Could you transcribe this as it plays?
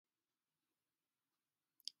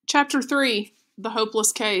Chapter 3. The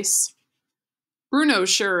Hopeless Case. Bruno's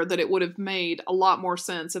sure that it would have made a lot more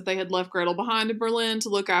sense if they had left Gretel behind in Berlin to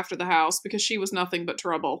look after the house because she was nothing but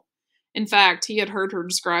trouble. In fact, he had heard her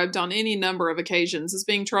described on any number of occasions as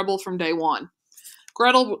being trouble from day one.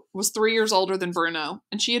 Gretel was 3 years older than Bruno,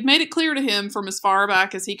 and she had made it clear to him from as far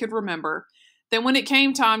back as he could remember that when it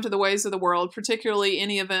came time to the ways of the world, particularly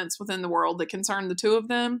any events within the world that concerned the two of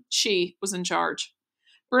them, she was in charge.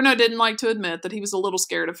 Bruno didn't like to admit that he was a little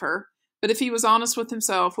scared of her, but if he was honest with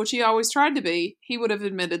himself, which he always tried to be, he would have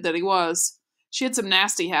admitted that he was. She had some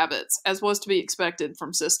nasty habits, as was to be expected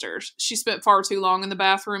from sisters. She spent far too long in the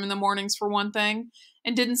bathroom in the mornings for one thing,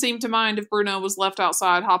 and didn't seem to mind if Bruno was left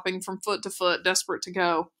outside hopping from foot to foot, desperate to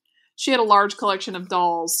go. She had a large collection of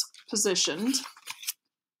dolls positioned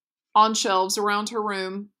on shelves around her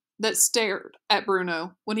room that stared at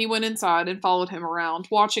Bruno when he went inside and followed him around,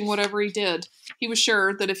 watching whatever he did. He was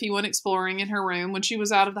sure that if he went exploring in her room when she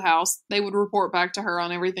was out of the house, they would report back to her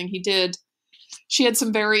on everything he did. She had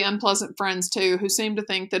some very unpleasant friends, too, who seemed to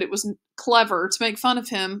think that it was clever to make fun of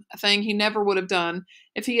him, a thing he never would have done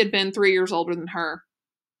if he had been 3 years older than her.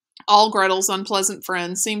 All Gretel's unpleasant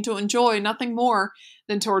friends seemed to enjoy nothing more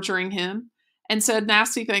than torturing him, and said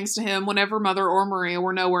nasty things to him whenever Mother or Maria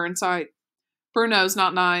were nowhere in sight. "Bruno's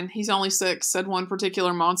not 9, he's only 6, said one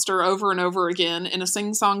particular monster over and over again in a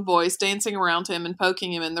sing-song voice, dancing around him and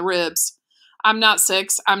poking him in the ribs. "I'm not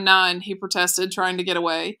 6, I'm 9, he protested, trying to get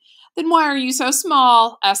away. "Then why are you so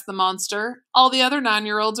small?" asked the monster. "All the other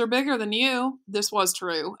 9-year-olds are bigger than you." This was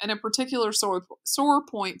true, and a particular sore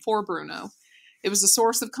point for Bruno. It was a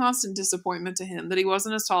source of constant disappointment to him that he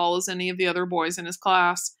wasn't as tall as any of the other boys in his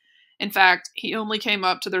class. In fact, he only came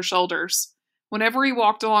up to their shoulders. Whenever he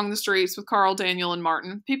walked along the streets with Carl, Daniel, and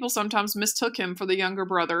Martin, people sometimes mistook him for the younger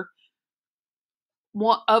brother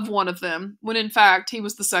of one of them, when in fact he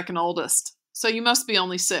was the second oldest. "So you must be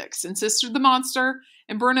only 6, insisted the monster,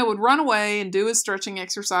 and Bruno would run away and do his stretching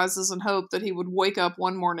exercises and hope that he would wake up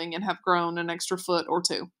one morning and have grown an extra foot or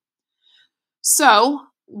 2. So,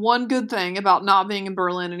 one good thing about not being in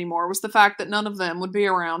Berlin anymore was the fact that none of them would be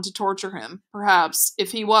around to torture him. Perhaps,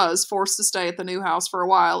 if he was forced to stay at the new house for a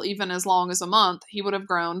while, even as long as a month, he would have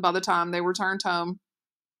grown by the time they returned home,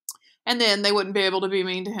 and then they wouldn't be able to be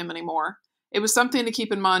mean to him anymore. It was something to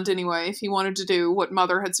keep in mind anyway, if he wanted to do what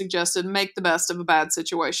Mother had suggested and make the best of a bad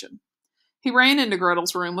situation. He ran into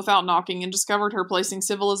Gretel's room without knocking and discovered her placing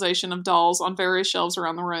civilization of dolls on various shelves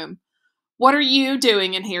around the room. "What are you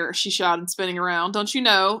doing in here?" she shouted, spinning around. "Don't you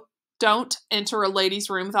know? Don't enter a lady's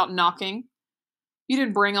room without knocking." "You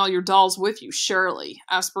didn't bring all your dolls with you, surely?"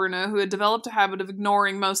 asked Bruno, who had developed a habit of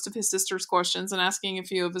ignoring most of his sister's questions and asking a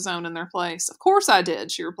few of his own in their place. "Of course I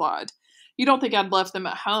did," she replied. "You don't think I'd left them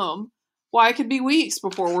at home? Why, it could be weeks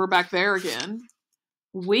before we're back there again."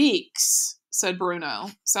 "Weeks?" said Bruno,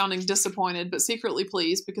 sounding disappointed but secretly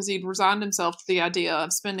pleased because he'd resigned himself to the idea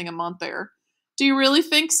of spending a month there. "Do you really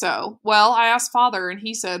think so? Well, I asked Father, and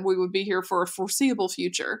he said we would be here for a foreseeable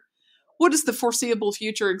future." "What is the foreseeable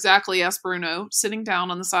future exactly?" asked Bruno, sitting down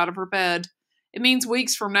on the side of her bed. "It means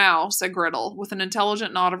weeks from now," said Gretel, with an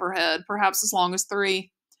intelligent nod of her head, "perhaps as long as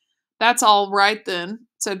 3. "That's all right, then,"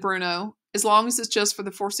 said Bruno. "As long as it's just for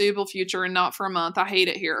the foreseeable future and not for a month. I hate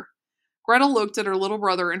it here." Gretel looked at her little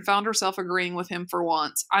brother and found herself agreeing with him for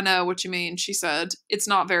once. "I know what you mean," she said. "It's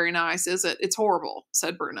not very nice, is it?" "It's horrible,"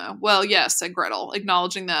 said Bruno. "Well, yes," said Gretel,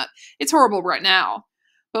 acknowledging that. "It's horrible right now.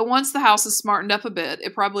 But once the house is smartened up a bit,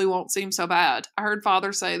 it probably won't seem so bad. I heard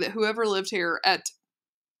Father say that whoever lived here at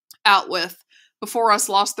Outwith before us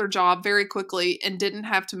lost their job very quickly and didn't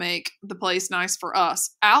have to make the place nice for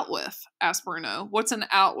us." "Outwith?" asked Bruno. "What's an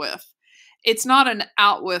outwith?" "It's not an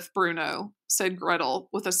outwith, Bruno," said Gretel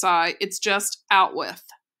with a sigh. "It's just outwith."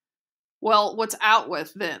 "Well, what's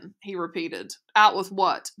outwith, then?" he repeated. "Outwith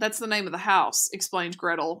what? That's the name of the house," explained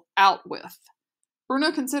Gretel. "Outwith."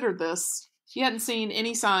 Bruno considered this. He hadn't seen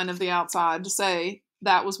any sign of the outside to say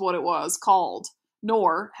that was what it was called,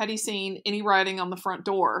 nor had he seen any writing on the front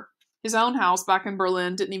door. His own house back in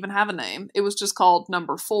Berlin didn't even have a name. It was just called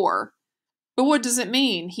Number 4. "But what does it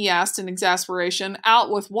mean?" he asked in exasperation. "Out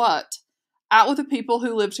with what?" "Out with the people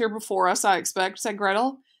who lived here before us, I expect," said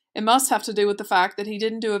Gretel. "It must have to do with the fact that he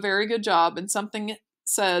didn't do a very good job and something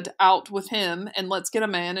said out with him and let's get a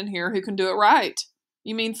man in here who can do it right."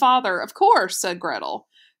 "You mean Father?" "Of course," said Gretel,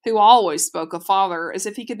 who always spoke of Father as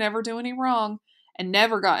if he could never do any wrong, and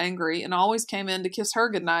never got angry, and always came in to kiss her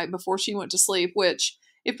goodnight before she went to sleep, which,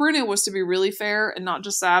 if Bruno was to be really fair and not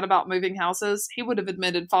just sad about moving houses, he would have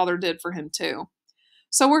admitted Father did for him too.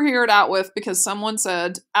 "So we're here at Outwith because someone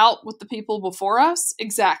said, 'Out with the people before us?'"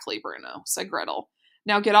 "Exactly, Bruno," said Gretel.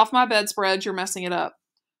 "Now get off my bedspread, you're messing it up."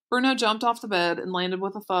 Bruno jumped off the bed and landed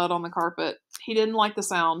with a thud on the carpet. He didn't like the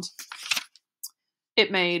sound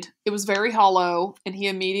it made. It was very hollow, and he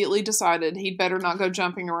immediately decided he'd better not go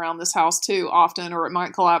jumping around this house too often, or it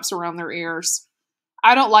might collapse around their ears.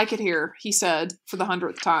 I don't like it here, he said, for the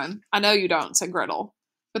 100th time. I know you don't, said Gretel.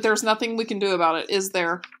 But there's nothing we can do about it, is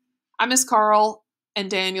there? I miss Carl and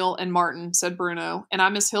Daniel and Martin, said Bruno. And I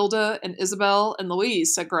miss Hilda and Isabel and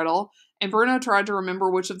Louise, said Gretel. And Bruno tried to remember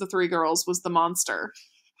which of the three girls was the monster.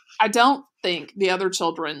 I don't think the other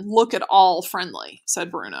children look at all friendly,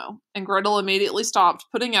 said Bruno. And Gretel immediately stopped,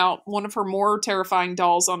 putting out one of her more terrifying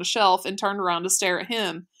dolls on a shelf, and turned around to stare at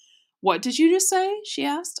him. What did you just say? She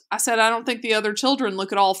asked. I said I don't think the other children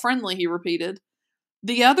look at all friendly, he repeated.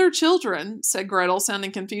 The other children, said Gretel,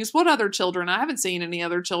 sounding confused. What other children? I haven't seen any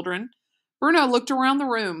other children. Bruno looked around the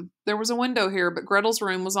room. There was a window here, but Gretel's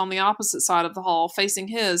room was on the opposite side of the hall, facing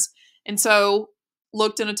his, and so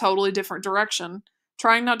looked in a totally different direction.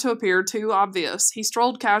 Trying not to appear too obvious, he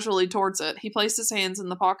strolled casually towards it. He placed his hands in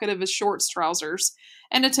the pocket of his shorts trousers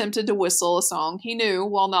and attempted to whistle a song he knew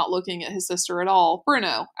while not looking at his sister at all.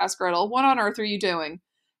 Bruno, asked Gretel, what on earth are you doing?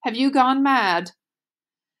 Have you gone mad?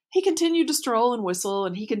 He continued to stroll and whistle,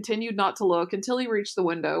 and he continued not to look until he reached the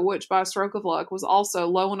window, which, by a stroke of luck, was also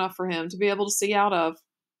low enough for him to be able to see out of.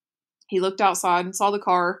 He looked outside and saw the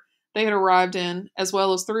car they had arrived in, as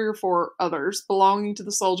well as 3 or 4 others belonging to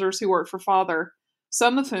the soldiers who worked for Father,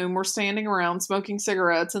 some of whom were standing around smoking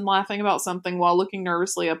cigarettes and laughing about something while looking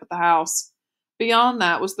nervously up at the house. Beyond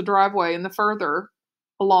that was the driveway and the further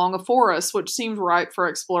along a forest which seemed ripe for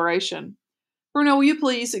exploration. Bruno, will you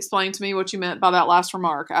please explain to me what you meant by that last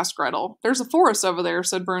remark? Asked Gretel. There's a forest over there,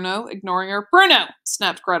 said Bruno, ignoring her. Bruno!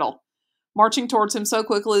 Snapped Gretel, marching towards him so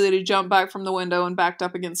quickly that he jumped back from the window and backed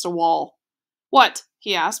up against a wall. What?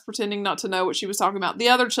 He asked, pretending not to know what she was talking about. The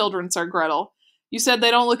other children, said Gretel. You said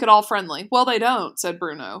they don't look at all friendly. Well, they don't, said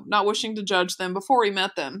Bruno, not wishing to judge them before he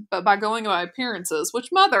met them, but by going by appearances, which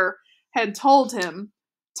Mother had told him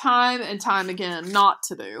time and time again not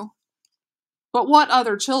to do. But what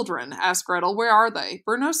other children? Asked Gretel. Where are they?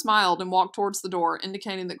 Bruno smiled and walked towards the door,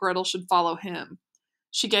 indicating that Gretel should follow him.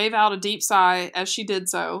 She gave out a deep sigh as she did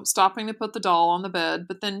so, stopping to put the doll on the bed,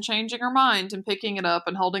 but then changing her mind and picking it up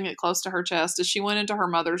and holding it close to her chest as she went into her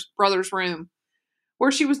brother's room,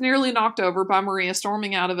 where she was nearly knocked over by Maria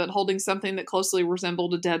storming out of it holding something that closely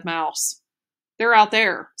resembled a dead mouse. They're out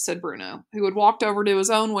there, said Bruno, who had walked over to his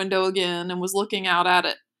own window again and was looking out at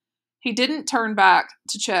it. He didn't turn back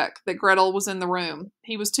to check that Gretel was in the room.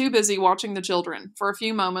 He was too busy watching the children. For a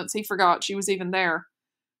few moments, he forgot she was even there.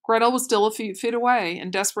 Gretel was still a few feet away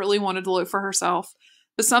and desperately wanted to look for herself,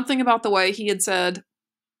 but something about the way he had said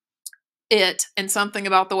it and something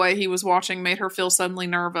about the way he was watching made her feel suddenly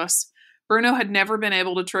nervous. Bruno had never been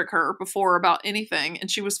able to trick her before about anything, and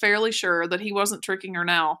she was fairly sure that he wasn't tricking her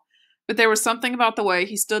now. But there was something about the way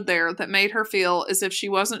he stood there that made her feel as if she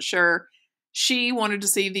wasn't sure she wanted to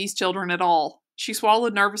see these children at all. She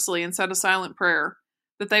swallowed nervously and said a silent prayer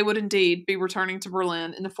that they would indeed be returning to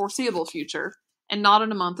Berlin in the foreseeable future, and not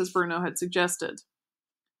in a month as Bruno had suggested.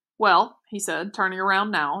 Well, he said, turning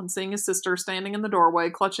around now and seeing his sister standing in the doorway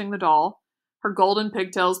clutching the doll, her golden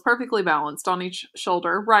pigtails perfectly balanced on each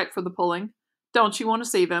shoulder, ripe for the pulling. Don't you want to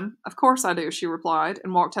see them? Of course I do, she replied,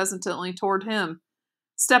 and walked hesitantly toward him.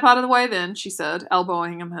 Step out of the way then, she said,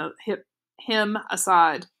 elbowing him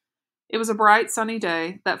aside. It was a bright, sunny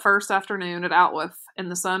day, that first afternoon at Outwith,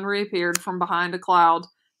 and the sun reappeared from behind a cloud,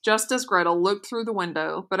 just as Gretel looked through the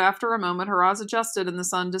window, but after a moment her eyes adjusted and the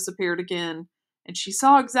sun disappeared again, and she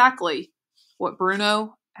saw exactly what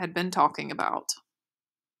Bruno had been talking about.